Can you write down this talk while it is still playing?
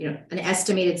an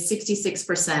estimated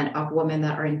 66% of women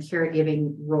that are in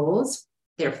caregiving roles,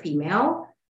 they're female,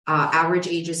 average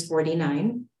age is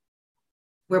 49.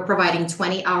 We're providing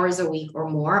 20 hours a week or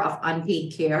more of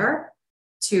unpaid care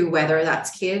to whether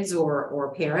that's kids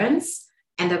or parents.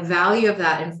 And the value of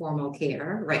that informal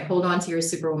care, right? Hold on to your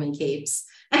Superwoman capes,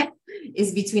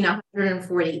 is between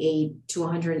 $148 to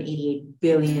 $188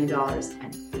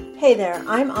 billion. Hey there,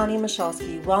 I'm Ani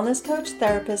Michalski, wellness coach,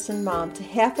 therapist, and mom to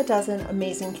half a dozen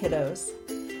amazing kiddos.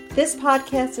 This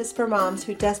podcast is for moms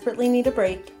who desperately need a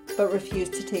break, but refuse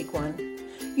to take one.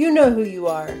 You know who you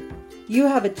are. You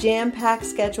have a jam-packed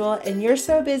schedule and you're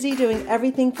so busy doing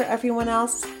everything for everyone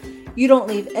else, you don't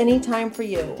leave any time for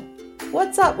you.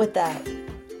 What's up with that?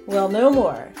 Well, no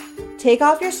more. Take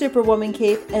off your Superwoman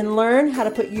cape and learn how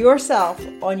to put yourself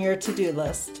on your to-do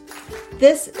list.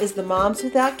 This is the Moms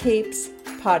Without Capes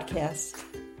podcast.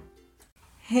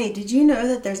 Hey, did you know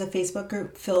that there's a Facebook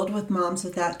group filled with moms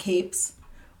without capes?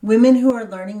 Women who are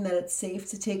learning that it's safe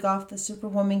to take off the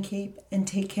Superwoman cape and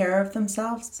take care of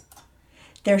themselves?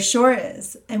 There sure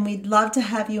is, and we'd love to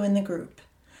have you in the group.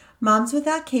 Moms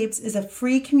Without Capes is a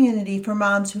free community for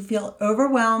moms who feel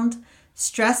overwhelmed,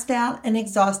 stressed out, and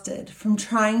exhausted from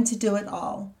trying to do it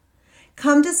all.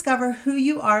 Come discover who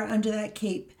you are under that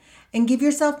cape and give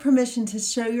yourself permission to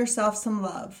show yourself some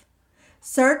love.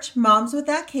 Search Moms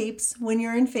Without Capes when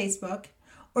you're in Facebook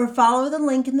or follow the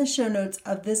link in the show notes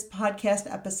of this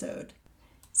podcast episode.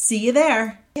 See you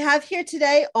there. We have here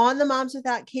today on the Moms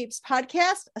Without Capes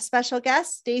podcast a special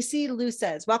guest, Stacey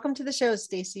Luces. Welcome to the show,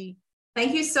 Stacey.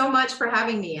 Thank you so much for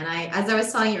having me. And as I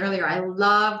was telling you earlier, I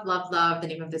love the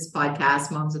name of this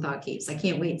podcast, Moms Without Capes. I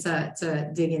can't wait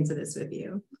to dig into this with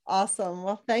you. Awesome.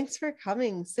 Well, thanks for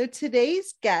coming. So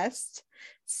today's guest,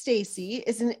 Stacey,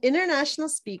 is an international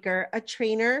speaker, a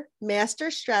trainer, master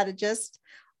strategist,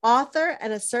 author,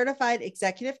 and a certified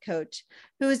executive coach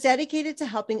who is dedicated to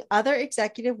helping other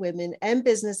executive women and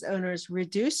business owners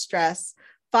reduce stress,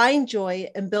 find joy,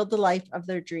 and build the life of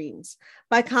their dreams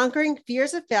by conquering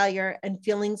fears of failure and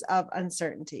feelings of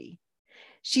uncertainty.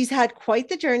 She's had quite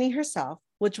the journey herself,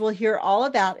 which we'll hear all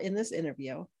about in this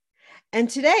interview. And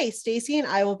today, Stacey and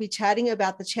I will be chatting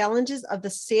about the challenges of the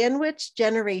sandwich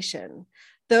generation,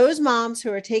 those moms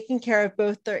who are taking care of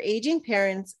both their aging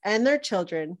parents and their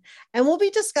children. And we'll be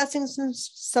discussing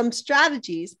some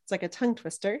strategies, it's like a tongue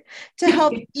twister, to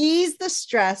help ease the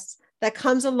stress that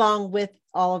comes along with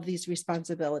all of these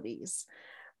responsibilities.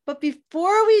 But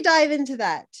before we dive into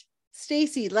that,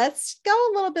 Stacey, let's go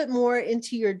a little bit more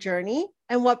into your journey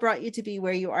and what brought you to be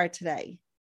where you are today.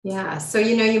 Yeah. So,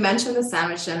 you mentioned the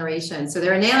sandwich generation. So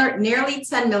there are nearly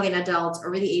 10 million adults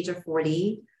over the age of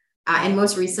 40. And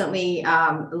most recently,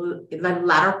 the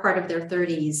latter part of their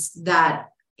 30s, that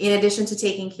in addition to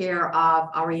taking care of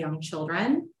our young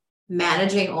children,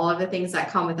 managing all of the things that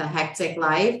come with a hectic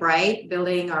life, right?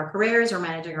 Building our careers or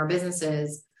managing our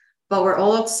businesses. But we're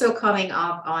also coming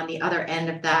up on the other end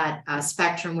of that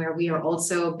spectrum where we are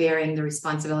also bearing the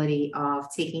responsibility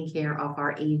of taking care of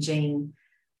our aging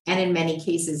and in many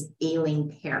cases,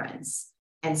 ailing parents.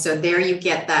 And so there you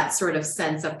get that sort of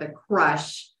sense of the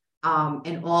crush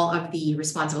and all of the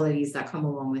responsibilities that come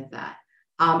along with that.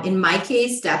 In my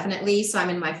case, definitely. So I'm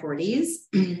in my 40s.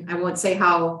 I won't say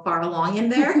how far along in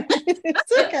there.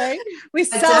 It's okay. We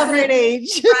celebrate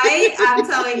age. Right? I'm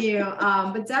telling you.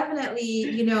 But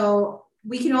definitely,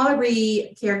 we can all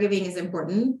agree caregiving is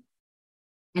important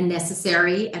and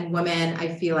necessary. And women,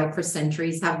 I feel like for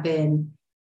centuries have been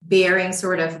bearing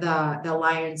sort of the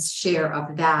lion's share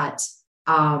of that.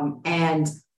 And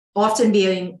often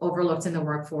being overlooked in the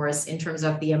workforce in terms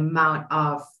of the amount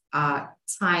of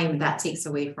time that takes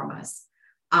away from us.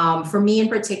 For me in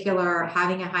particular,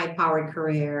 having a high-powered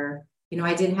career,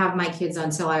 I didn't have my kids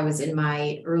until I was in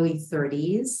my early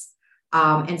 30s.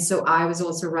 And so I was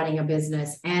also running a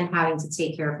business and having to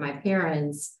take care of my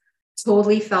parents,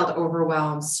 totally felt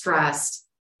overwhelmed, stressed,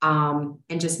 and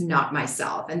just not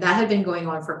myself. And that had been going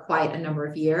on for quite a number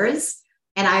of years.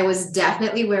 And I was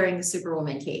definitely wearing the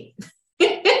Superwoman cape.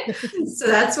 So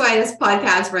that's why this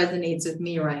podcast resonates with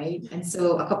me, right? And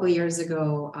so a couple of years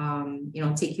ago,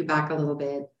 take you back a little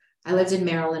bit. I lived in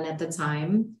Maryland at the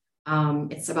time.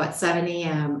 It's about 7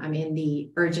 a.m. I'm in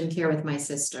the urgent care with my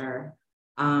sister,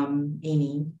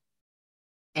 Amy.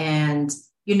 And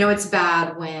it's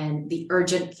bad when the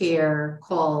urgent care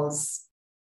calls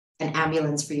an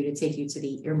ambulance for you to take you to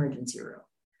the emergency room.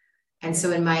 And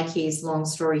so in my case, long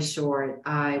story short,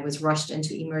 I was rushed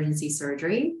into emergency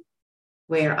surgery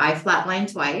where I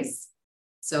flatlined twice.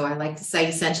 So I like to say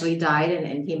essentially died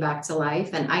and came back to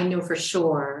life. And I know for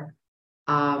sure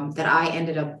that I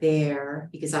ended up there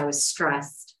because I was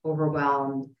stressed,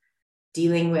 overwhelmed,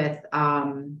 dealing with,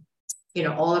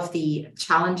 all of the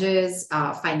challenges,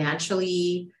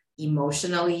 financially,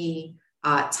 emotionally,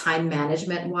 time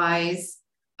management wise,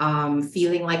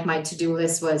 feeling like my to-do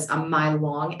list was a mile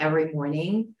long every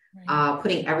morning,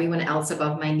 putting everyone else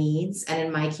above my needs. And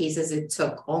in my cases, it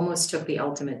almost took the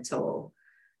ultimate toll.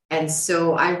 And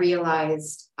so I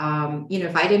realized,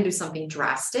 if I didn't do something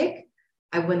drastic,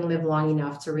 I wouldn't live long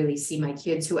enough to really see my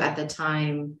kids, who at the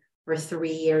time were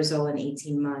 3 years old and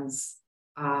 18 months,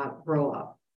 grow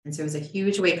up. And so it was a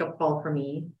huge wake-up call for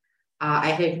me. I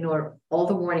had ignored all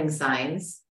the warning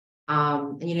signs.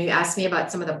 And you asked me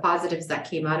about some of the positives that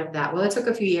came out of that. Well, it took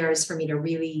a few years for me to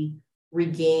really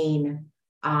regain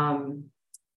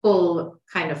full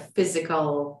kind of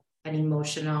physical and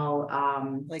emotional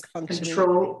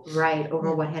control,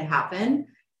 over what had happened.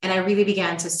 And I really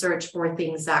began to search for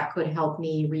things that could help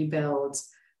me rebuild,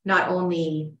 not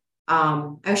only,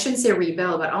 I shouldn't say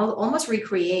rebuild, but almost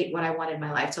recreate what I wanted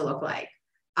my life to look like.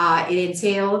 It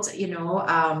entailed,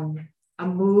 a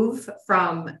move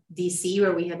from DC,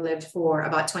 where we had lived for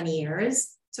about 20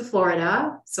 years, to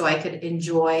Florida, so I could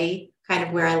enjoy kind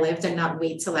of where I lived and not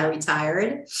wait till I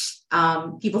retired.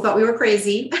 People thought we were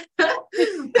crazy.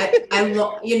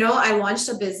 I launched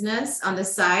a business on the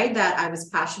side that I was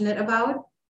passionate about.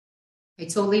 I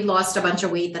totally lost a bunch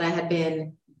of weight that I had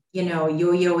been,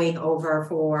 yo-yoing over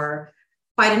for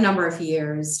quite a number of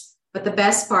years. But the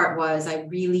best part was I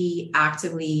really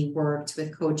actively worked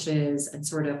with coaches and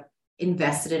sort of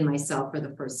invested in myself for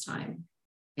the first time.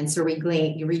 And so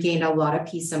you regained a lot of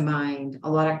peace of mind, a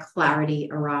lot of clarity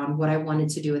around what I wanted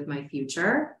to do with my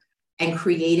future, and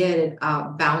created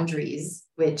boundaries,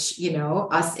 which,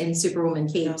 us in Superwoman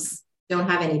capes don't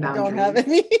have any boundaries. Don't have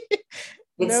any.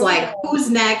 It's who's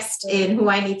next and who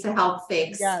I need to help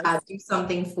fix, do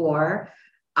something for.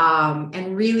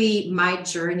 And really my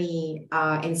journey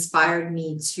inspired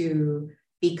me to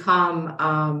become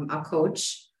a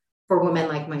coach for women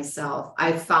like myself.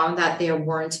 I found that there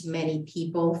weren't many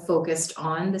people focused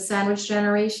on the sandwich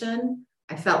generation.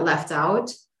 I felt left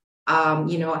out.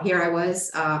 Here I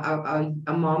was,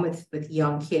 a mom with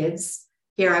young kids.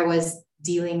 Here I was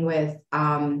dealing with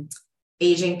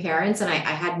aging parents, and I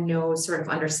had no sort of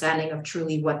understanding of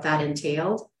truly what that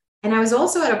entailed. And I was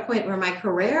also at a point where my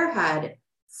career had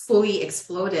fully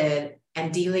exploded,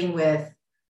 and dealing with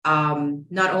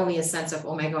not only a sense of,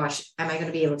 oh my gosh, am I going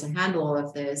to be able to handle all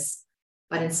of this?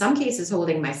 But in some cases,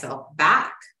 holding myself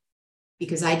back,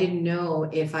 because I didn't know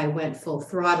if I went full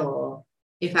throttle,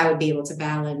 if I would be able to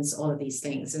balance all of these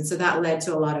things. And so that led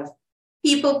to a lot of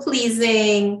people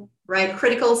pleasing, right?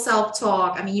 Critical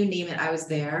self-talk. I mean, you name it, I was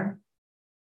there.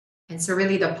 And so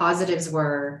really the positives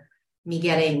were me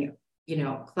getting,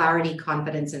 clarity,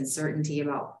 confidence, and certainty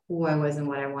about who I was and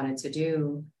what I wanted to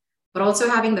do, but also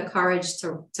having the courage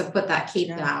to put that cape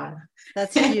down.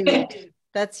 That's huge.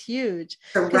 That's huge.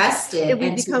 To rest it. We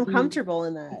become comfortable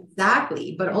in that.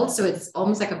 Exactly. But also it's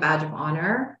almost like a badge of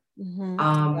honor.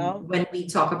 When we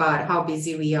talk about how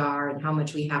busy we are and how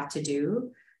much we have to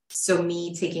do. So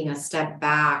me taking a step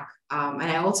back, and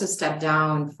I also stepped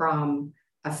down from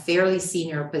a fairly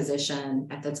senior position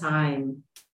at the time.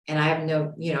 And I have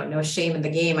no shame in the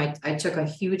game. I took a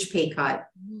huge pay cut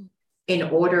in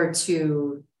order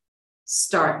to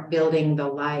start building the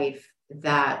life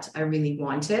that I really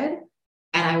wanted.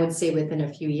 And I would say within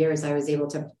a few years, I was able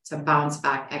to bounce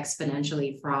back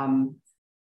exponentially from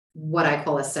what I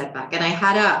call a setback. And I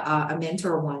had a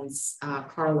mentor once,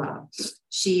 Carla.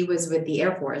 She was with the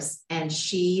Air Force, and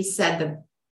she said the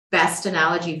best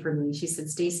analogy for me. She said,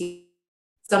 Stacey,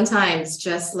 sometimes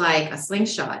just like a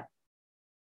slingshot,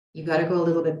 you got to go a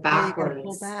little bit backwards.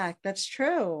 Pull back. That's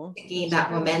true. To gain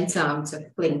that momentum to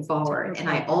fling forward. And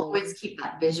I always keep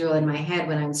that visual in my head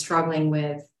when I'm struggling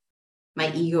with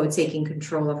my ego taking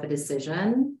control of a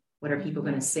decision. What are people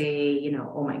going to say?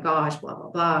 Oh my gosh, blah, blah,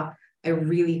 blah. I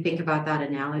really think about that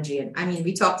analogy. And I mean,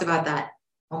 we talked about that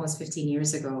almost 15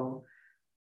 years ago,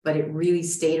 but it really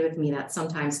stayed with me that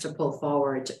sometimes to pull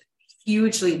forward, to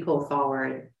hugely pull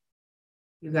forward,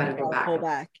 you got to go back. Pull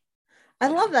back. I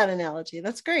love that analogy.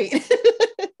 That's great.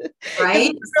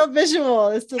 Right? It's real visual.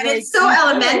 It's so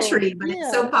elementary, but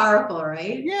it's so powerful,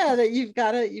 right? Yeah, that you've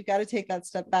got to take that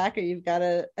step back, or you've got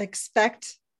to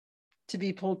expect to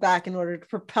be pulled back in order to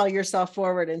propel yourself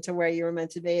forward into where you were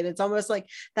meant to be. And it's almost like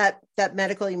that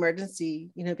medical emergency,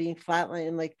 being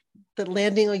flatlined, like the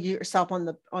landing on yourself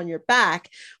on your back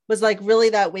was like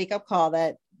really that wake up call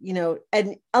that,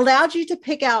 and allowed you to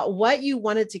pick out what you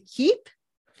wanted to keep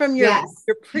from your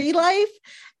pre-life,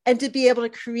 and to be able to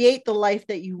create the life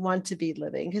that you want to be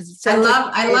living. Because I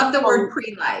love the word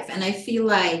pre-life. And I feel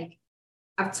like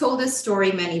I've told this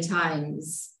story many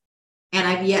times. And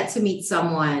I've yet to meet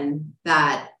someone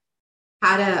that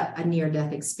had a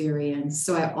near-death experience.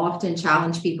 So I often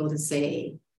challenge people to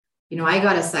say, I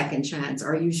got a second chance.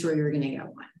 Are you sure you're going to get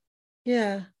one?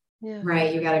 Yeah. Yeah.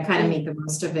 Right. You got to kind of make the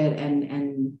most of it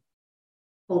and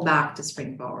pull back to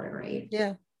spring forward. Right.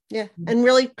 Yeah. Yeah. And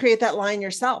really create that line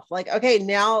yourself. Like, okay,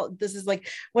 now this is like,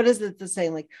 what is it the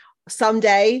saying? Like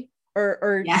someday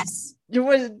or yes.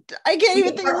 I can't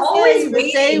even think of the always saying,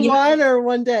 waiting, day one or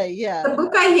one day. Yeah. The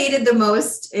book I hated the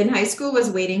most in high school was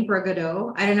Waiting for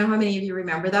Godot. I don't know how many of you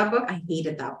remember that book. I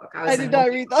hated that book. I did not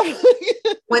read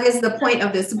that. What is the point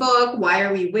of this book? Why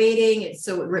are we waiting? It's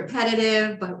so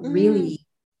repetitive. But really,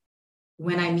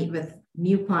 when I meet with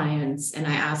new clients and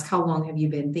I ask, how long have you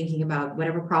been thinking about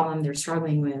whatever problem they're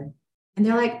struggling with? And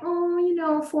they're like,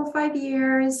 4 or 5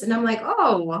 years. And I'm like,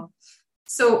 oh,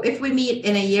 so if we meet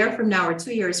in a year from now or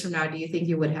 2 years from now, do you think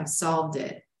you would have solved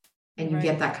it? And you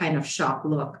get that kind of shocked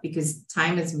look because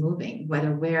time is moving,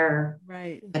 whether we're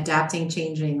adapting,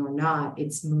 changing or not,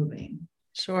 it's moving.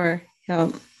 Sure. Yeah.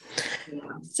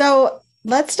 So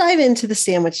let's dive into the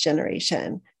sandwich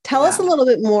generation. Tell us a little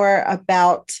bit more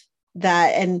about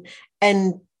that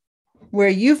and where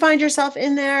you find yourself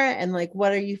in there and like,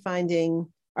 what are you finding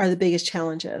are the biggest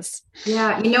challenges?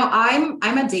 Yeah.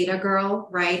 I'm a data girl,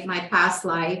 right? My past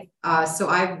life. So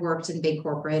I've worked in big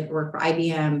corporate, worked for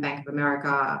IBM, Bank of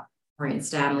America, Morgan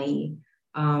Stanley.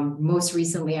 Most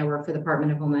recently, I worked for the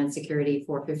Department of Homeland Security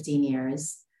for 15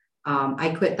 years.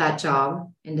 I quit that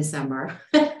job in December.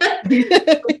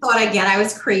 I thought again, I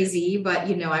was crazy, but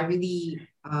I really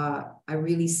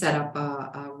set up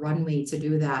a runway to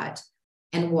do that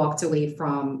and walked away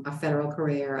from a federal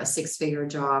career, a 6-figure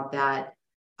job that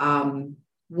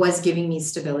was giving me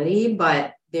stability,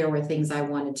 but there were things I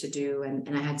wanted to do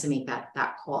and I had to make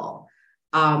that call.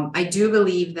 I do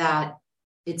believe that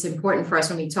it's important for us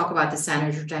when we talk about the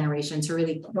sandwich generation to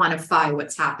really quantify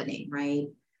what's happening, right?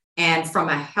 And from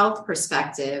a health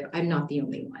perspective, I'm not the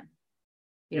only one.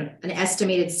 An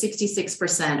estimated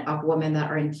 66% of women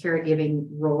that are in caregiving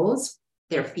roles,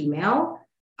 they're female,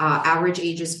 average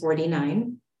age is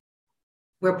 49.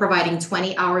 We're providing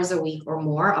 20 hours a week or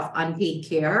more of unpaid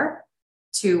care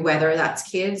to whether that's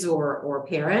kids or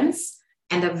parents.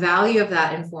 And the value of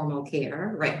that informal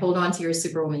care, right? Hold on to your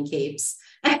Superwoman capes,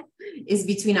 is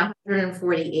between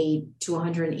 $148 to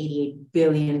 $188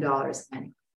 billion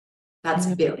annually. That's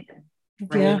billion,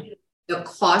 right? Yeah. The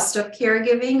cost of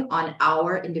caregiving on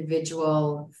our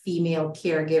individual female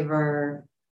caregiver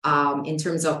in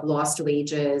terms of lost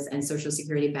wages and Social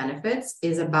Security benefits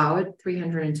is about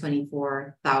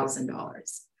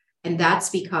 $324,000. And that's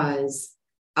because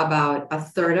about a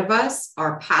third of us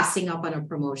are passing up on a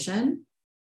promotion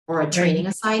or a training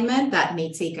assignment that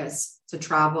may take us to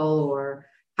travel or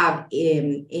have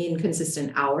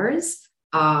inconsistent hours.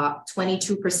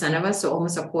 22% of us, so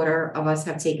almost a quarter of us,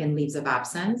 have taken leaves of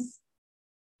absence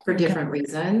for different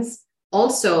reasons.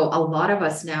 Also, a lot of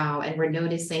us now, and we're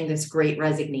noticing this great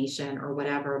resignation or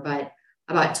whatever, but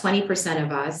about 20%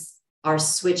 of us are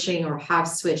switching or have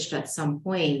switched at some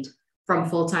point from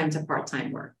full-time to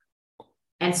part-time work.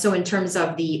 And so in terms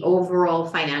of the overall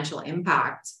financial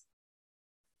impact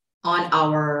on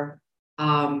our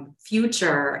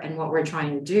future and what we're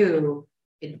trying to do,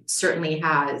 it certainly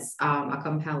has a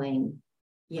compelling,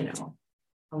 a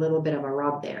little bit of a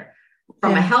rub there.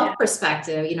 From a health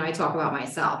perspective, I talk about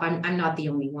myself. I'm not the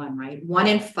only one, right? 1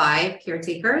 in 5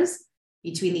 caretakers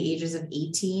between the ages of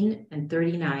 18 and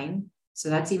 39, so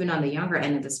that's even on the younger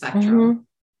end of the spectrum,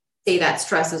 say that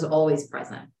stress is always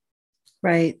present.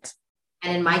 Right.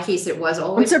 And in my case, it was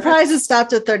always. I'm surprised it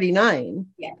stopped at 39.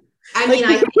 Yeah. I mean,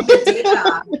 I think the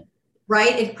data,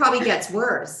 right? It probably gets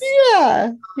worse.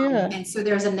 Yeah. And so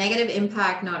there's a negative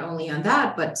impact, not only on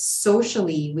that, but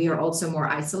socially, we are also more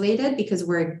isolated because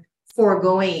we're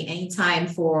foregoing any time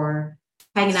for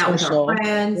hanging out with our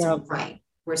friends. Yep. Right.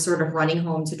 We're sort of running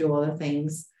home to do all the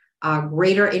things.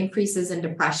 Greater increases in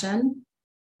depression,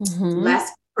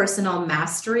 less personal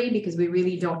mastery because we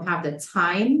really don't have the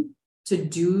time to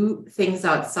do things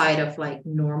outside of like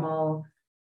normal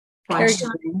crunch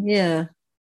time. Yeah.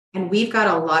 And we've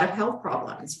got a lot of health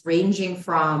problems ranging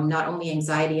from not only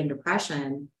anxiety and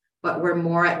depression, but we're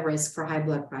more at risk for high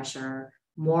blood pressure,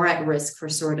 more at risk for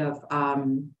sort of,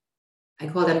 I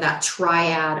call them that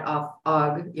triad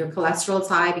of your cholesterol's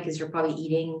high because you're probably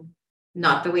eating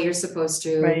not the way you're supposed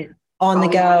to. Right. On the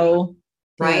go.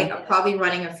 Right. Yeah. Probably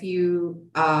running a few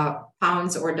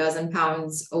pounds or dozen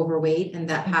pounds overweight. And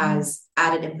that has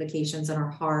added implications on our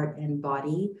heart and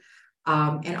body.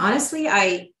 And honestly,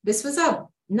 this was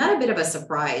not a bit of a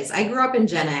surprise. I grew up in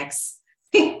Gen X.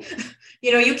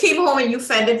 You came home and you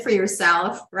fended for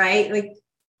yourself, right? Like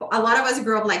a lot of us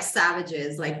grew up like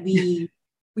savages. Like we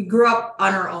grew up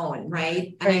on our own,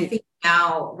 right? And I think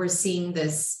now we're seeing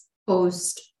this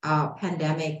post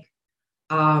pandemic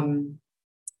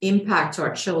impact to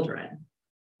our children,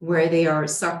 where they are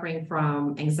suffering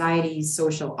from anxiety,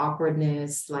 social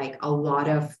awkwardness, like a lot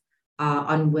of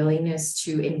unwillingness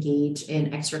to engage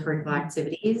in extracurricular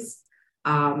activities.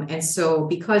 And so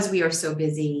because we are so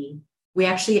busy, we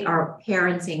actually are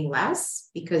parenting less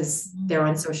because they're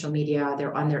on social media,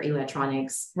 they're on their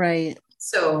electronics. Right.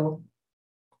 So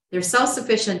they're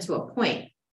self-sufficient to a point.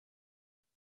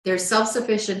 They're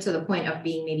self-sufficient to the point of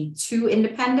being maybe too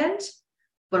independent,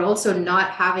 but also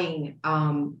not having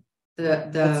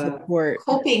the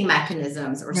coping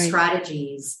mechanisms or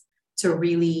strategies to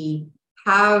really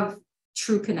have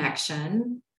true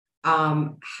connection,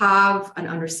 have an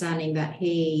understanding that,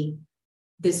 hey,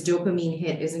 this dopamine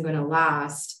hit isn't going to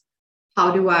last.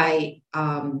 How do I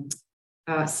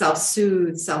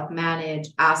self-soothe, self-manage,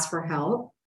 ask for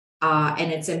help?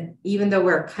 And it's even though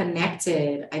we're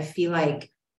connected, I feel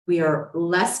like we are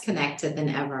less connected than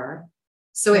ever.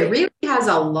 So it really has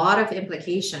a lot of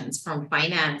implications, from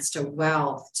finance to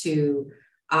wealth to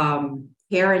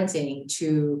parenting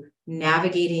to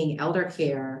navigating elder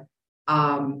care.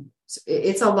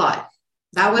 It's a lot.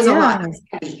 That was a lot.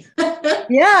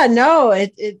 Yeah, no,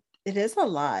 it is a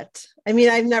lot. I mean,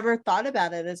 I've never thought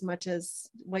about it as much as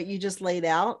what you just laid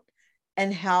out,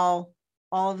 and how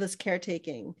all of this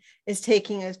caretaking is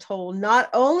taking a toll, not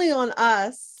only on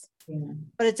us,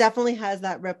 but it definitely has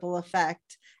that ripple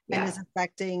effect and is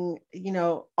affecting,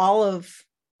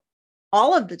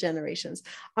 all of the generations.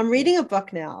 I'm reading a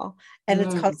book now, and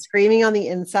it's called Screaming on the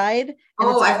Inside.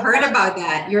 Oh, I've heard about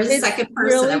that. You're the second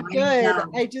person.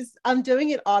 Really good. I'm doing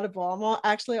it audible. I'm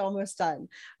actually almost done.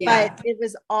 Yeah. But it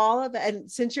was all of it. And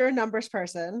since you're a numbers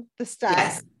person, the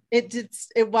stats,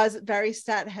 it was very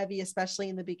stat heavy, especially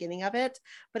in the beginning of it,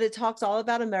 but it talks all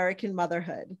about American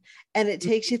motherhood, and it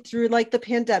takes you through like the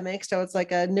pandemic. So it's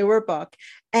like a newer book,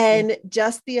 and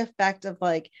just the effect of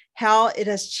like how it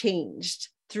has changed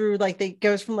through, like, it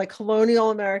goes from like colonial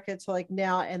America to like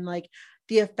now, and like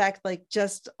the effect, like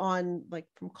just on like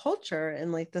from culture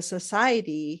and like the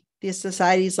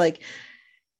society's like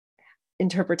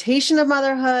interpretation of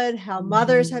motherhood, how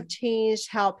mothers have changed,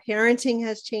 how parenting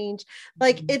has changed.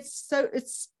 Like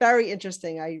it's very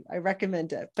interesting. I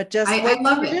recommend it. But just I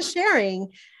love it. Just sharing,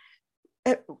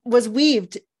 it was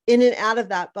weaved in and out of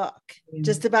that book,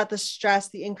 just about the stress,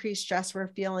 the increased stress we're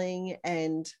feeling,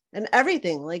 and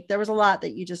everything. Like there was a lot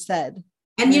that you just said.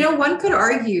 And one could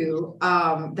argue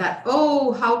that,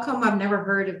 how come I've never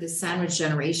heard of this sandwich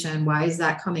generation? Why is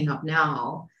that coming up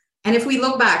now? And if we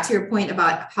look back to your point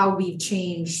about how we've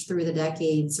changed through the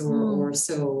decades or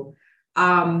so,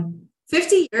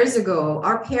 50 years ago,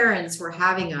 our parents were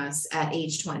having us at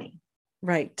age 20.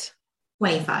 Right.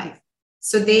 25.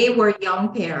 So they were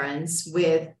young parents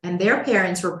and their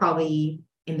parents were probably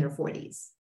in their 40s.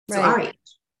 So our age.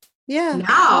 Yeah.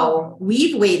 Now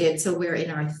we've waited till we're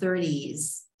in our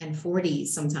 30s and 40s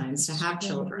sometimes to have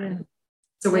children. Yeah.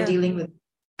 So we're dealing with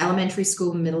elementary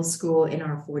school, middle school in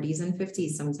our 40s and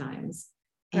 50s sometimes.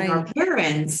 And our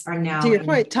parents are now. To your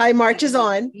point, time marches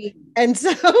on. And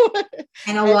so.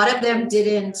 And a lot of them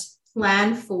didn't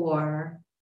plan for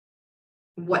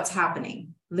what's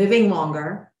happening, living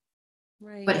longer,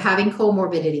 but having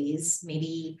comorbidities,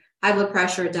 maybe high blood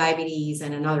pressure, diabetes,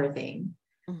 and another thing.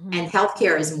 And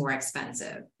healthcare is more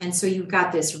expensive. And so you've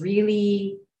got this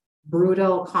really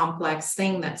brutal, complex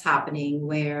thing that's happening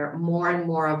where more and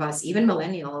more of us, even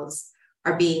millennials,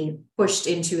 are being pushed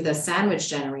into the sandwich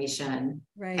generation.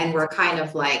 And we're kind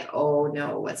of like, oh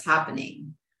no, what's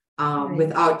happening?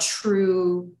 Without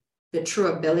the true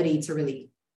ability to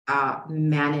really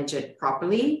manage it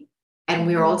properly. And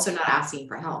we're also not asking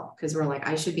for help because we're like,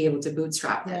 I should be able to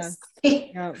bootstrap this.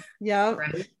 Yeah.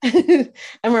 Right.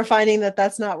 And we're finding that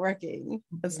that's not working.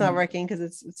 That's not working because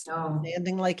it's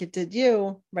landing like it did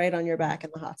you, right on your back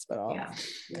in the hospital.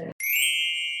 Yeah.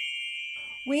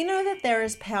 We know that there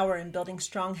is power in building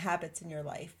strong habits in your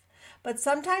life, but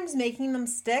sometimes making them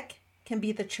stick can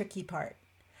be the tricky part.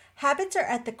 Habits are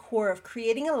at the core of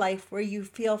creating a life where you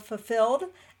feel fulfilled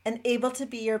and able to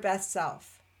be your best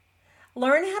self.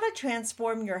 Learn how to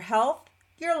transform your health,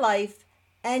 your life,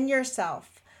 and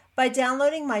yourself by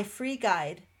downloading my free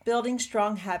guide, Building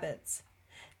Strong Habits.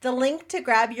 The link to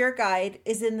grab your guide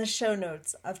is in the show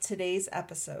notes of today's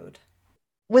episode.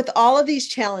 With all of these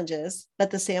challenges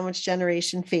that the sandwich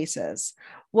generation faces,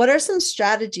 what are some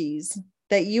strategies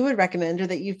that you would recommend or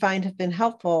that you find have been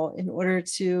helpful in order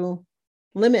to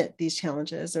limit these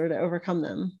challenges or to overcome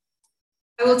them?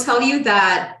 I will tell you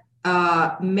that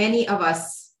many of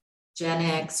us Gen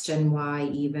X, Gen Y,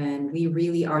 even, we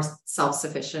really are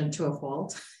self-sufficient to a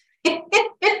fault.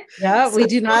 Yeah, So, we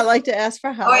do not like to ask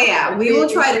for help. oh yeah, we will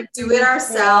try to do it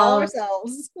ourselves.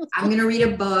 I'm going to read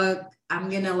a book. I'm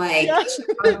going to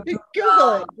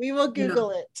Google it. We will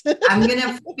Google it. I'm going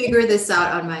to figure this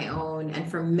out on my own. And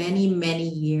for many, many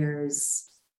years,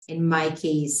 in my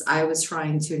case, I was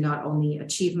trying to not only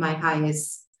achieve my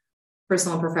highest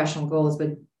personal and professional goals,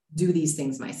 but do these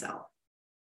things myself.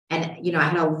 And, I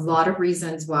had a lot of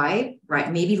reasons why,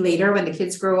 right? Maybe later when the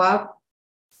kids grow up,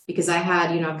 because I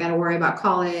had, I've got to worry about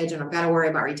college and I've got to worry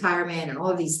about retirement and all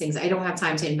of these things. I don't have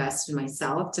time to invest in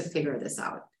myself to figure this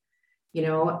out.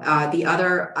 The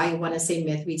other, I want to say,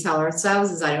 myth we tell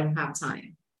ourselves is I don't have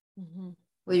time. Mm-hmm.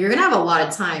 Well, you're going to have a lot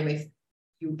of time if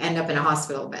you end up in a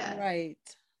hospital bed.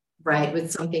 Right.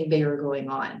 With something bigger going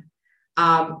on.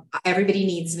 Everybody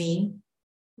needs me.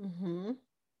 Mm-hmm.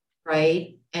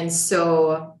 Right. And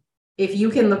so if you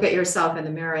can look at yourself in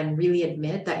the mirror and really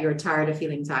admit that you're tired of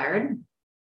feeling tired,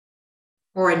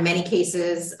 or in many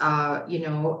cases,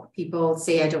 people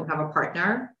say, I don't have a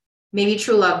partner. Maybe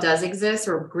true love does exist,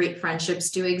 or great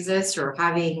friendships do exist, or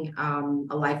having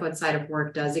a life outside of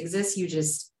work does exist.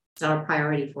 It's not a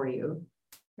priority for you.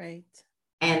 Right.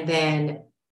 And then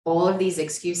all of these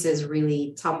excuses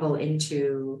really tumble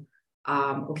into,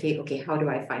 okay, how do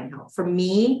I find help? For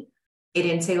me, it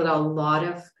entailed a lot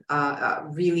of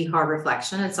really hard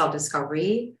reflection and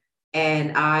self-discovery.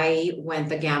 And I went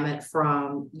the gamut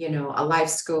from, a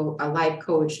life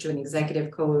coach to an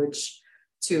executive coach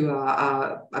to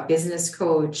a business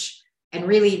coach. And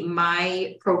really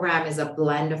my program is a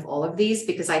blend of all of these,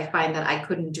 because I find that I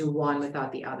couldn't do one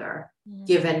without the other,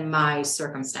 given my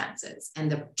circumstances and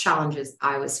the challenges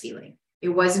I was feeling. It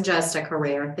wasn't just a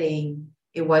career thing.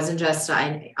 It wasn't just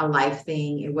a life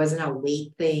thing. It wasn't a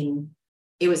weight thing.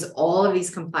 It was all of these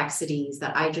complexities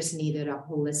that I just needed a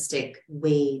holistic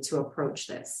way to approach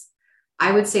this.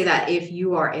 I would say that if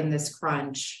you are in this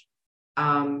crunch,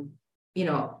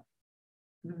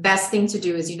 best thing to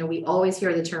do is, we always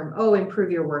hear the term,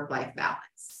 improve your work-life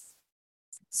balance.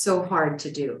 So hard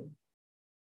to do.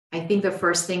 I think the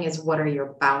first thing is, what are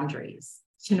your boundaries?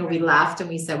 We laughed and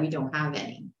we said we don't have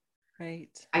any. Right.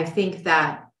 I think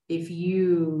that if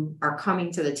you are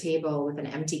coming to the table with an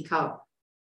empty cup,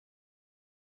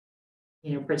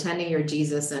 pretending you're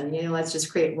Jesus and, let's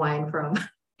just create wine from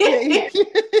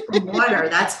water,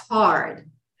 that's hard.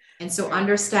 And so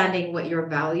understanding what your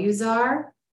values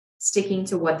are, sticking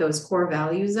to what those core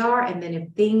values are. And then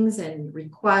if things and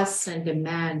requests and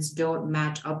demands don't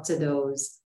match up to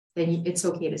those, then it's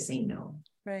okay to say no.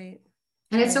 Right.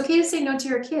 And it's okay to say no to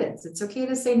your kids. It's okay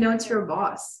to say no to your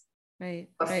boss. Right.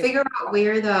 But figure out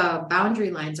where the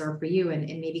boundary lines are for you and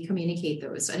maybe communicate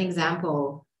those. An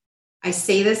example, I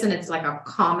say this and it's like a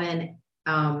common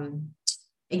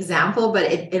example, but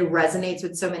it resonates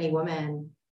with so many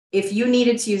women. If you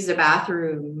needed to use the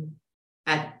bathroom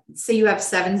say you have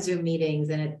 7 Zoom meetings,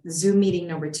 and at Zoom meeting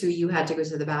number 2, you had to go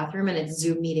to the bathroom, and it's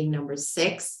Zoom meeting number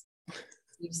 6,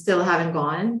 you still haven't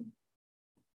gone.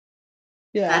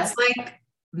 Yeah. That's like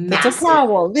massive. That's a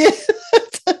problem.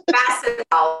 Massive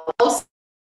problem.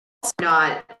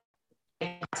 Not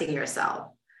impacting yourself.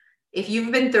 If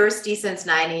you've been thirsty since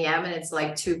 9 a.m. and it's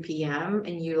like 2 p.m.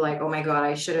 and you're like, oh my God,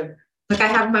 I should have, I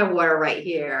have my water right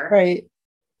here. Right.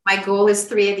 My goal is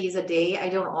 3 of these a day. I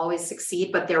don't always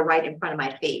succeed, but they're right in front of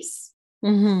my face.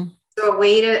 Mm-hmm. So a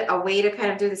way to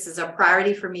kind of do this is a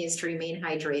priority for me is to remain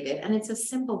hydrated. And it's a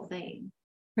simple thing.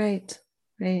 Right.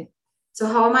 Right. So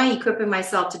how am I equipping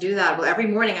myself to do that? Well, every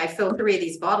morning I fill 3 of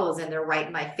these bottles and they're right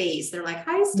in my face. They're like,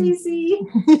 hi, Stacey.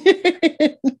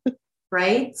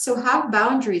 Right. So have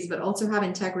boundaries, but also have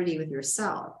integrity with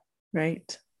yourself.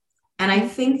 Right. And I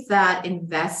think that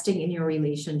investing in your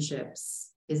relationships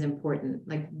is important.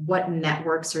 Like, what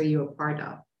networks are you a part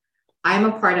of? I'm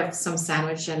a part of some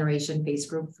sandwich generation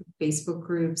Facebook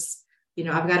groups.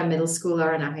 I've got a middle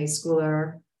schooler and a high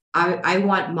schooler. I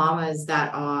want mamas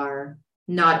that are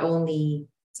not only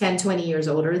 10, 20 years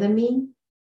older than me,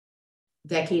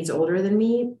 decades older than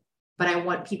me, but I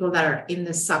want people that are in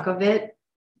the suck of it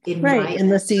in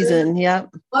the season. Yeah.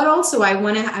 But also I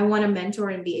want to mentor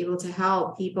and be able to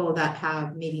help people that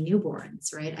have maybe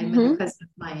newborns, right? I met a cousin of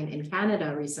mine in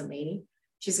Canada recently.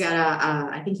 She's got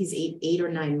I think he's 8 or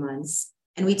 9 months.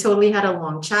 And we totally had a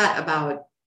long chat about,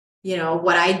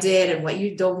 what I did and what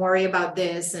you don't worry about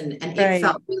this. And it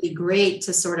felt really great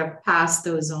to sort of pass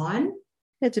those on. You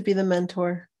had to be the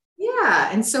mentor. Yeah.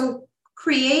 And so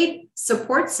create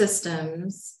support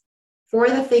systems for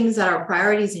the things that are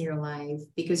priorities in your life,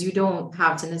 because you don't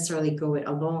have to necessarily go it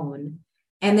alone.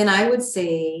 And then I would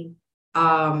say,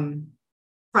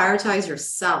 prioritize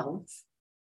yourself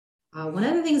one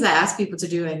of the things I ask people to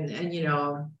do, and you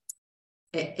know,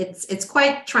 it's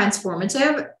quite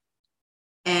transformative.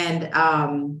 And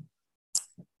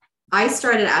I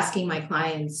started asking my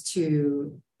clients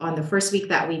to, on the first week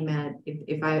that we met,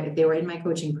 if they were in my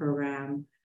coaching program,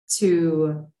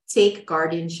 to take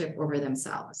guardianship over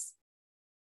themselves.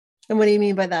 And what do you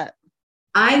mean by that?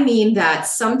 I mean that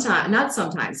not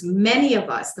sometimes, many of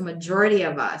us, the majority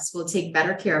of us, will take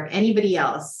better care of anybody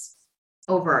else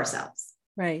over ourselves.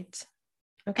 Right.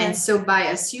 Okay. And so by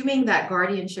assuming that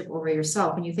guardianship over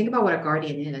yourself, when you think about what a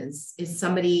guardian is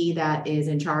somebody that is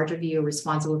in charge of you,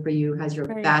 responsible for you, has your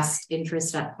best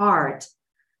interest at heart.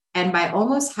 And by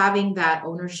almost having that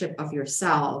ownership of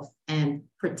yourself and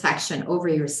protection over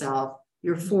yourself,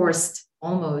 you're forced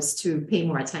almost to pay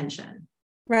more attention.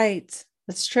 Right.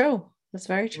 That's true. That's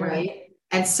very true. Right.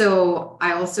 And so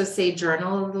I also say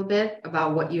journal a little bit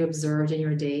about what you observed in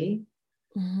your day.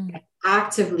 Mm-hmm.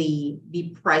 Actively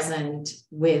be present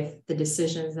with the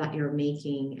decisions that you're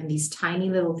making, and these tiny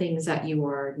little things that you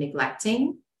are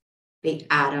neglecting, they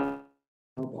add up.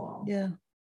 Yeah.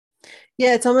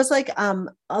 Yeah. It's almost like a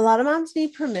lot of moms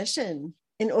need permission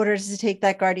in order to take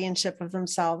that guardianship of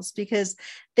themselves, because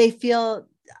they feel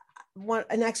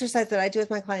an exercise that I do with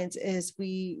my clients is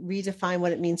we redefine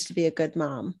what it means to be a good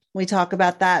mom. We talk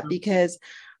about that because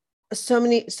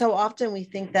so often we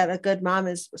think that a good mom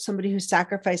is somebody who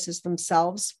sacrifices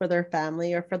themselves for their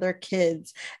family or for their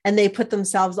kids, and they put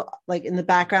themselves like in the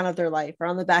background of their life or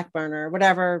on the back burner,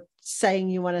 whatever saying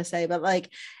you want to say. But like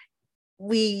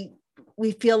we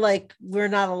feel like we're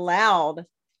not allowed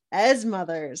as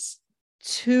mothers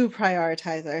to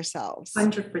prioritize ourselves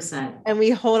 100%. And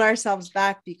we hold ourselves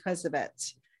back because of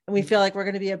it. And we feel like we're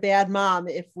going to be a bad mom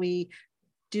if we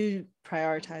do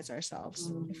prioritize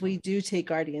ourselves, if we do take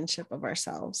guardianship of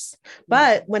ourselves.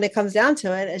 But when it comes down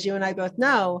to it, as you and I both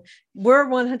know, we're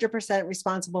 100%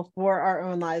 responsible for our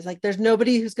own lives. Like there's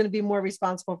nobody who's going to be more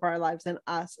responsible for our lives than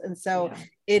us. And so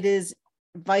it is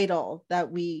vital that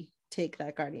we take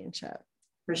that guardianship.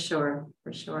 For sure.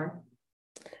 For sure.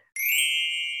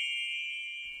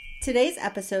 Today's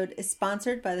episode is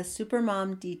sponsored by the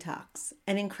Supermom Detox,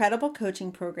 an incredible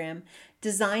coaching program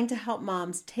designed to help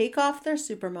moms take off their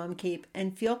supermom cape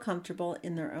and feel comfortable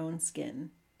in their own skin.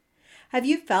 Have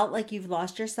you felt like you've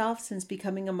lost yourself since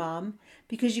becoming a mom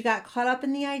because you got caught up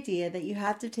in the idea that you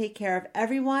have to take care of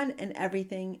everyone and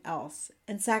everything else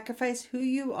and sacrifice who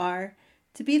you are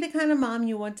to be the kind of mom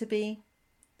you want to be?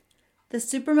 The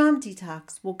Supermom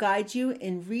Detox will guide you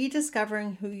in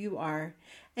rediscovering who you are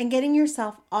and getting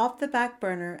yourself off the back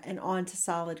burner and onto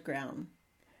solid ground.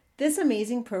 This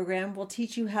amazing program will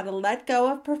teach you how to let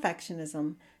go of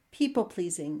perfectionism,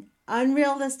 people-pleasing,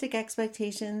 unrealistic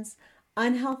expectations,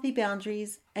 unhealthy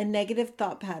boundaries, and negative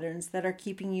thought patterns that are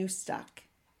keeping you stuck.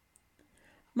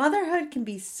 Motherhood can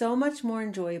be so much more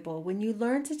enjoyable when you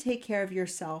learn to take care of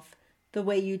yourself the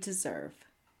way you deserve.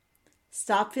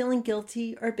 Stop feeling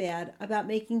guilty or bad about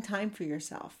making time for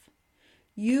yourself.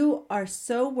 You are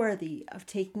so worthy of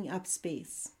taking up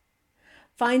space.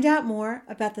 Find out more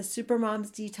about the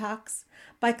Supermoms Detox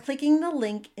by clicking the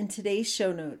link in today's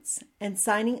show notes and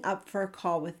signing up for a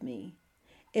call with me.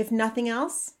 If nothing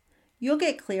else, you'll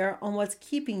get clear on what's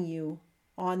keeping you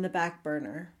on the back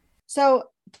burner. So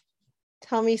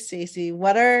tell me, Stacey,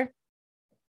 what do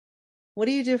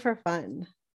you do for fun?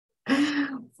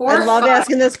 I love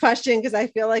asking this question because I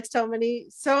feel like so many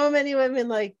women,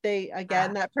 like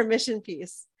that permission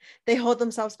piece, they hold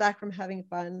themselves back from having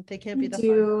fun. They can't be the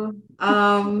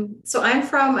fun. So I'm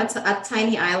from a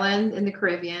tiny island in the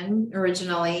Caribbean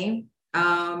originally.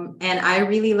 And I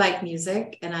really like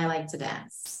music and I like to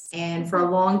dance. And for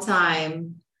a long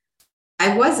time,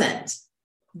 I wasn't.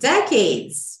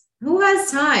 Decades. Who has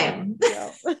time?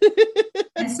 Yeah.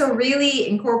 And so really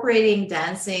incorporating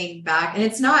dancing back, and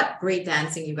it's not great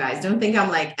dancing, you guys. Don't think I'm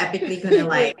like epically going to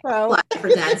like fly for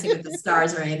Dancing with the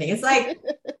Stars or anything. It's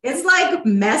like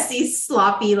messy,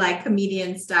 sloppy, like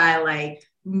comedian style, like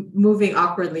moving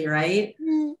awkwardly, right?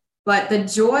 Mm. But the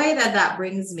joy that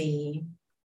brings me,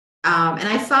 and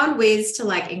I found ways to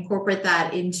like incorporate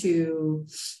that into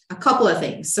a couple of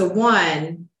things. So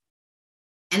one,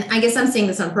 and I guess I'm saying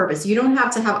this on purpose, you don't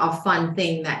have to have a fun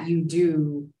thing that you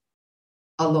do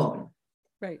alone.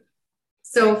 Right.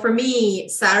 So for me,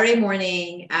 Saturday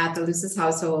morning at the Luces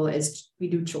household is we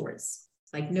do chores.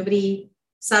 Like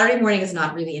Saturday morning is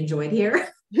not really enjoyed here.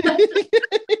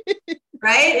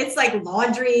 Right? It's like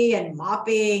laundry and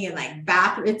mopping and like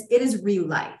bathroom. It is real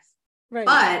life. Right.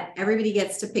 But everybody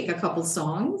gets to pick a couple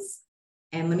songs.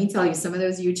 And let me tell you, some of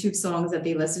those YouTube songs that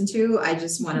they listen to, I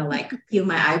just want to like peel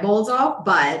my eyeballs off.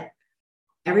 But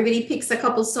everybody picks a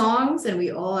couple songs and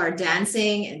we all are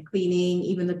dancing and cleaning.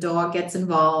 Even the dog gets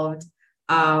involved.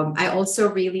 I also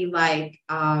really like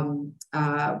Zumba.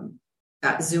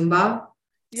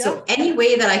 Yeah. So any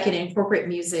way that I can incorporate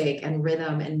music and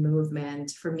rhythm and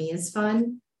movement for me is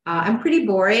fun. I'm pretty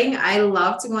boring. I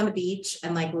love to go on the beach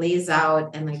and like laze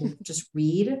out and like just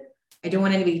read. I don't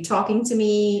want anybody talking to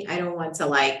me. I don't want to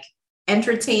like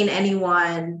entertain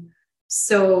anyone.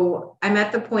 So I'm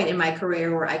at the point in my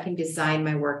career where I can design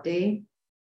my workday.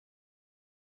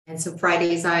 And so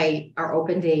Fridays are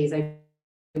open days. I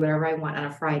do whatever I want on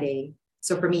a Friday.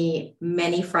 So for me,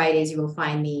 many Fridays you will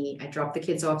find me. I drop the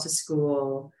kids off to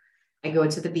school. I go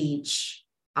to the beach.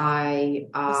 It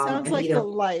sounds like the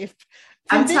life.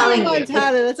 I'm telling you.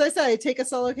 Montana, as I said, I take a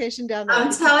solocation down there.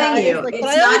 I'm telling you, like, it's but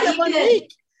I only not get 1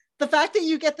 week. The fact that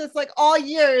you get this like all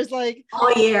year is like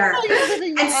all year.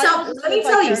 And so let me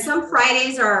tell you, some some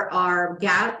Fridays are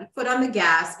foot on the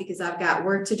gas because I've got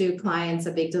work to do, clients,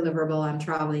 a big deliverable, I'm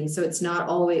traveling. So it's not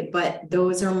always, but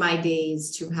those are my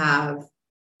days to have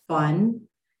fun.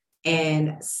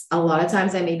 And a lot of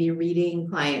times I may be reading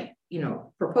client,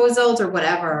 proposals or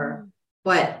whatever,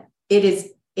 but it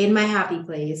is in my happy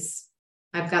place.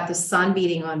 I've got the sun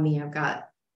beating on me. I've got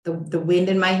the wind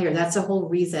in my hair. That's the whole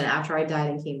reason after I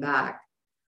died and came back.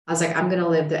 I was like, I'm going to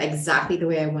live exactly the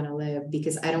way I want to live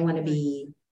because I don't want to be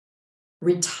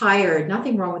retired.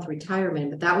 Nothing wrong with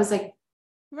retirement, but that was like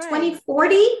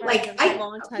 2040. Right. Like a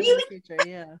long time in the future.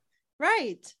 Yeah.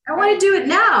 Right. I want to do it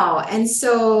now. And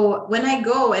so when I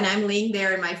go and I'm laying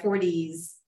there in my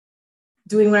 40s,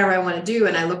 doing whatever I want to do,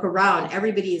 and I look around,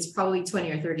 everybody is probably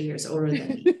 20 or 30 years older than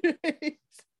me.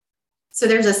 So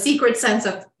there's a secret sense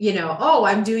of,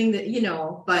 I'm doing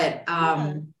but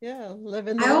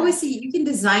living. I always see you can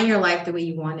design your life the way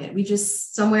you want it. We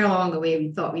just somewhere along the way,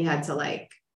 we thought we had to like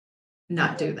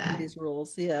not do that. These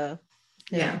rules. Yeah.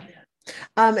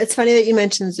 It's funny that you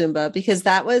mentioned Zumba because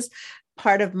that was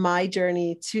part of my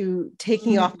journey to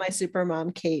taking off my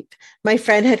supermom cape. My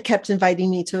friend had kept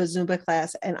inviting me to a Zumba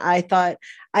class, and I thought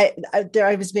I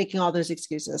was making all those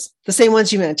excuses, the same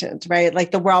ones you mentioned, right?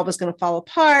 Like the world was going to fall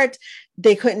apart.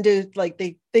 They couldn't do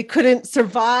they couldn't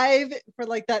survive for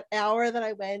like that hour that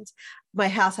I went. My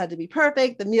house had to be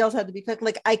perfect. The meals had to be cooked.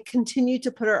 Like I continued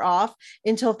to put her off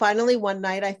until finally one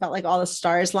night I felt like all the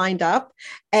stars lined up,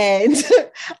 and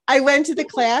I went to the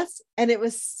class, and it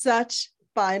was such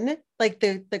fun. Like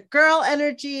the girl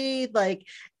energy, like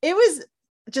it was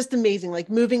just amazing, like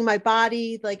moving my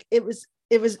body. Like it was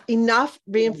enough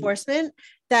reinforcement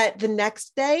that the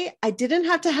next day I didn't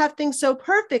have to have things so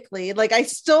perfectly. Like I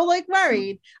still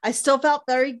worried. I still felt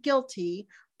very guilty,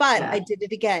 but I did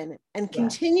it again and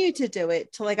continued to do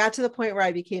it till I got to the point where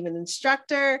I became an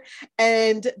instructor.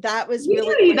 And that was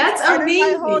really that's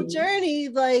amazing. My whole journey.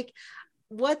 Like,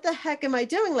 what the heck am I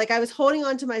doing? Like I was holding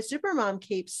on to my supermom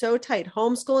cape so tight,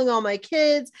 homeschooling all my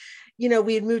kids. We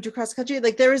had moved across the country.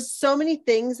 Like there was so many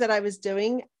things that I was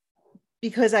doing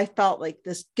because I felt like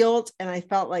this guilt, and I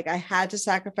felt like I had to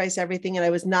sacrifice everything, and I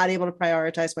was not able to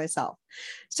prioritize myself.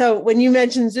 So when you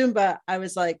mentioned Zumba, I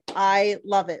was like, I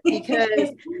love it, because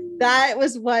that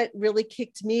was what really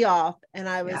kicked me off. And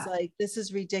I was like, this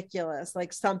is ridiculous.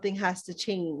 Like something has to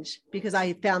change, because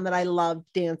I found that I loved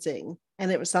dancing.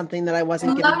 And it was something that I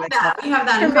wasn't giving myself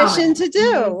permission to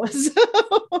do.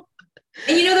 So.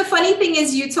 And the funny thing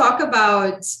is, you talk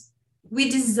about, we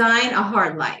design a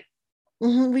hard life.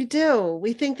 Mm-hmm, we do.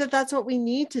 We think that that's what we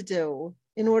need to do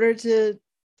in order to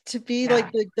be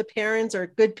like the parents or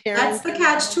good parents. That's the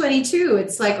catch-22.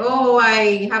 It's like, oh,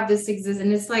 I have this exist.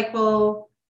 And it's like,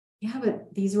 well, yeah,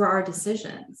 but these were our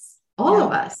decisions. All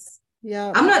of us.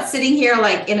 Yeah. I'm not sitting here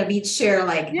like in a beach chair,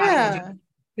 like,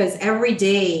 because every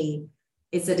day,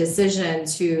 it's a decision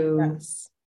to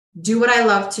do what I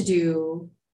love to do.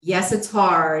 Yes, it's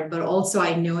hard, but also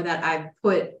I know that I've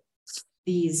put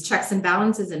these checks and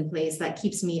balances in place that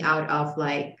keeps me out of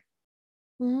like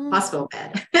hospital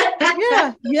bed.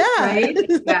 Right?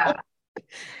 Yeah.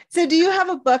 So do you have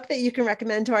a book that you can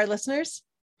recommend to our listeners?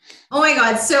 Oh my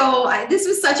God. So this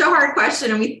was such a hard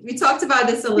question. And we talked about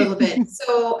this a little bit.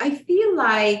 So I feel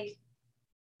like,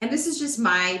 and this is just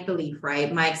my belief,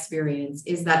 right? My experience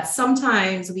is that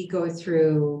sometimes we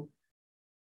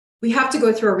have to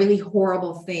go through a really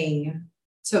horrible thing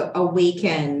to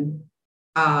awaken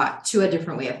to a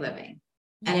different way of living.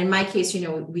 And in my case,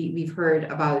 we've heard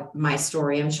about my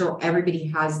story. I'm sure everybody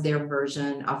has their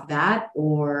version of that,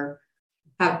 or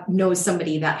knows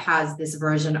somebody that has this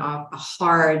version of a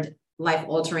hard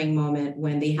life-altering moment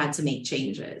when they had to make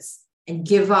changes and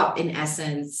give up, in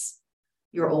essence,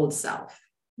 your old self.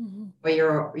 Or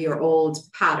your old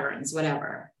patterns,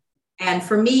 whatever. And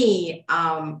for me,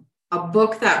 a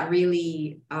book that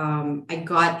really I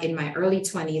got in my early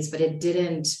 20s, but it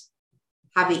didn't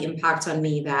have the impact on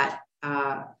me that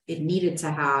it needed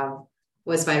to have,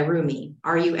 was by Rumi,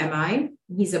 R-U-M-I.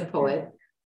 He's a poet.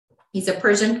 He's a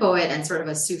Persian poet and sort of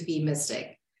a Sufi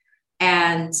mystic.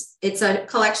 And it's a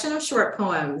collection of short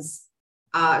poems,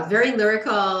 very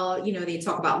lyrical. You know, they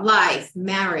talk about life,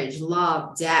 marriage,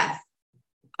 love, death.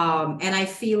 And I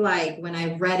feel like when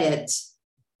I read it,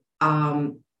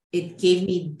 it gave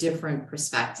me different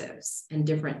perspectives and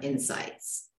different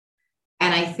insights.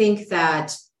 And I think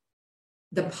that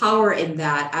the power in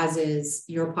that, as is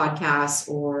your podcast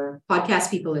or podcasts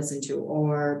people listen to,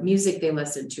 or music they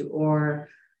listen to, or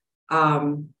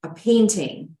a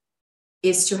painting,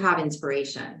 is to have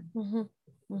inspiration. Mm-hmm.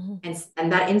 Mm-hmm.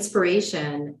 And that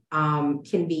inspiration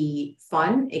can be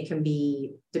fun. It can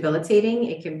be debilitating.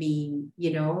 It can be,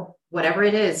 you know, whatever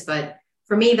it is. But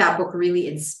for me, that book really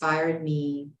inspired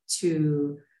me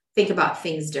to think about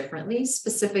things differently,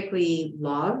 specifically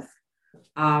love,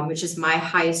 which is my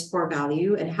highest core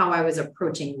value, and how I was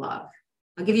approaching love.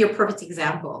 I'll give you a perfect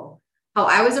example. How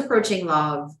I was approaching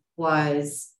love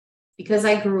was, because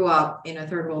I grew up in a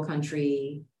third world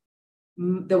country,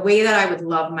 the way that I would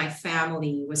love my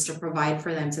family was to provide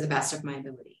for them to the best of my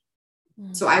ability.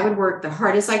 Mm. So I would work the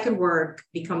hardest I could work,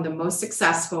 become the most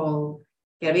successful,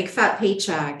 get a big fat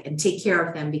paycheck, and take care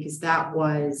of them, because that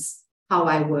was how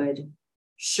I would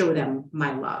show them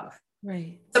my love.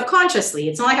 Right. Subconsciously.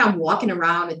 It's not like I'm walking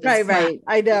around with this. Right.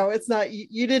 I know. It's not,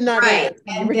 you did not. Right.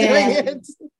 And then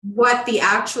what the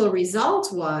actual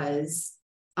result was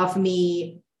of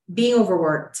me being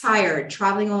overworked, tired,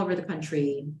 traveling all over the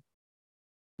country,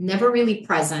 never really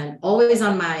present, always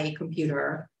on my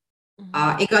computer.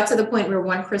 Mm-hmm. It got to the point where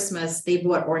one Christmas they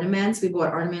bought ornaments. We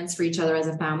bought ornaments for each other as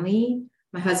a family.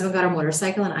 My husband got a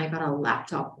motorcycle and I got a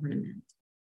laptop ornament.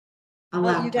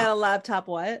 You got a laptop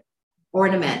what?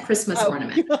 Ornament, Christmas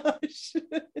ornament. Gosh.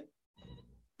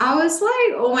 I was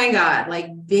like, oh my God, like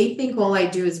they think all I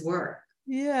do is work.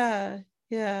 Yeah.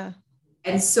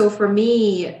 And so for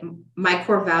me, my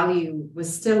core value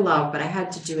was still love, but I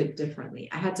had to do it differently.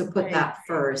 I had to put that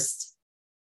first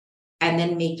and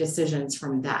then make decisions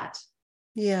from that.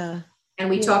 Yeah. And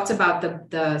we talked about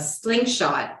the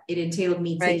slingshot. It entailed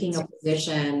me taking a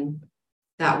position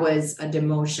that was a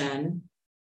demotion,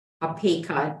 a pay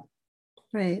cut.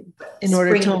 Right. In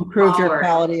order to improve your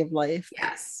quality of life.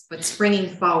 Yes. But springing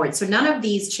forward. So none of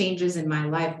these changes in my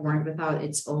life weren't without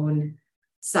its own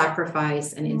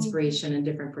sacrifice and inspiration and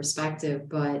different perspective.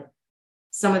 But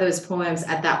some of those poems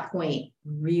at that point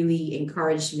really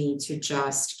encouraged me to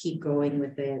just keep going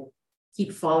with it,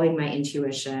 keep following my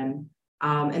intuition.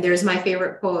 And there's my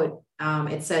favorite quote.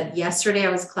 It said, "Yesterday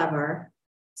I was clever,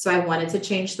 so I wanted to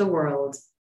change the world.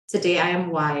 Today I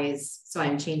am wise, so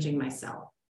I'm changing myself."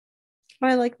 Oh,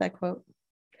 I like that quote.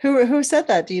 Who said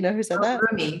that? Do you know who said that?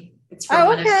 Rumi. It's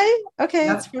from okay.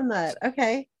 Yep. It's from that.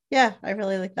 Okay. Yeah, I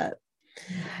really like that.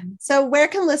 So where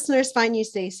can listeners find you,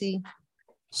 Stacey?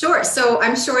 Sure. So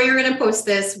I'm sure you're going to post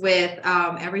this with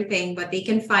everything, but they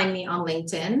can find me on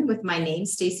LinkedIn with my name,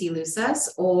 Stacey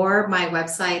Luces, or my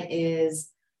website is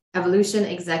Evolution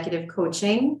Executive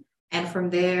Coaching. And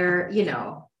from there, you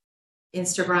know,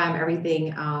 Instagram,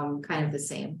 everything kind of the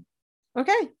same.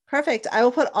 Okay, perfect. I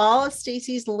will put all of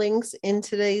Stacey's links in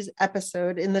today's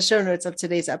episode, in the show notes of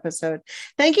today's episode.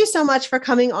 Thank you so much for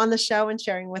coming on the show and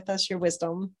sharing with us your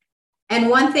wisdom. And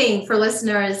one thing for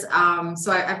listeners,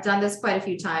 so I've done this quite a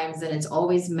few times and it's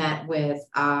always met with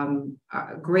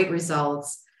great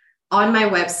results. On my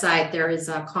website, there is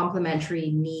a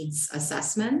complimentary needs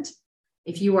assessment.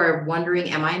 If you are wondering,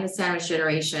 am I in the sandwich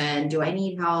generation? Do I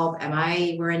need help? Am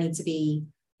I where I need to be?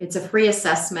 It's a free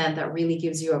assessment that really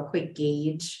gives you a quick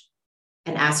gauge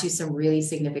and asks you some really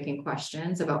significant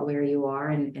questions about where you are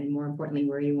and more importantly,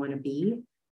 where you want to be.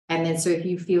 And then, so if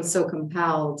you feel so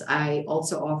compelled, I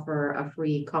also offer a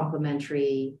free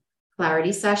complimentary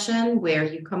clarity session where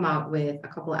you come out with a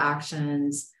couple of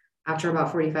actions after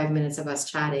about 45 minutes of us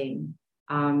chatting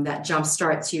that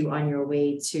jumpstarts you on your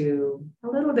way to a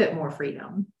little bit more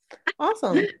freedom.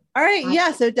 Awesome. All right.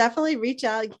 Yeah. So definitely reach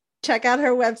out. Check out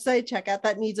her website, check out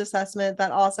that needs assessment.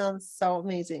 That all sounds so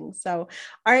amazing. So,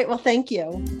 all right. Well, thank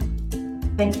you.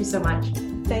 Thank you so much.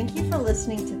 Thank you for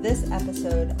listening to this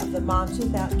episode of the Moms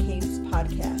Without Capes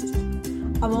podcast.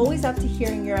 I'm always up to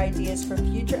hearing your ideas for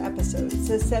future episodes,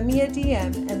 so send me a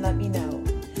DM and let me know.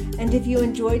 And if you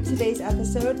enjoyed today's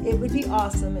episode, it would be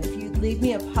awesome if you'd leave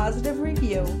me a positive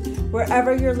review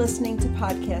wherever you're listening to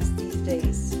podcasts these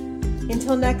days.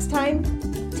 Until next time,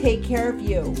 take care of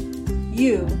you.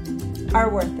 You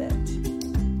are worth it.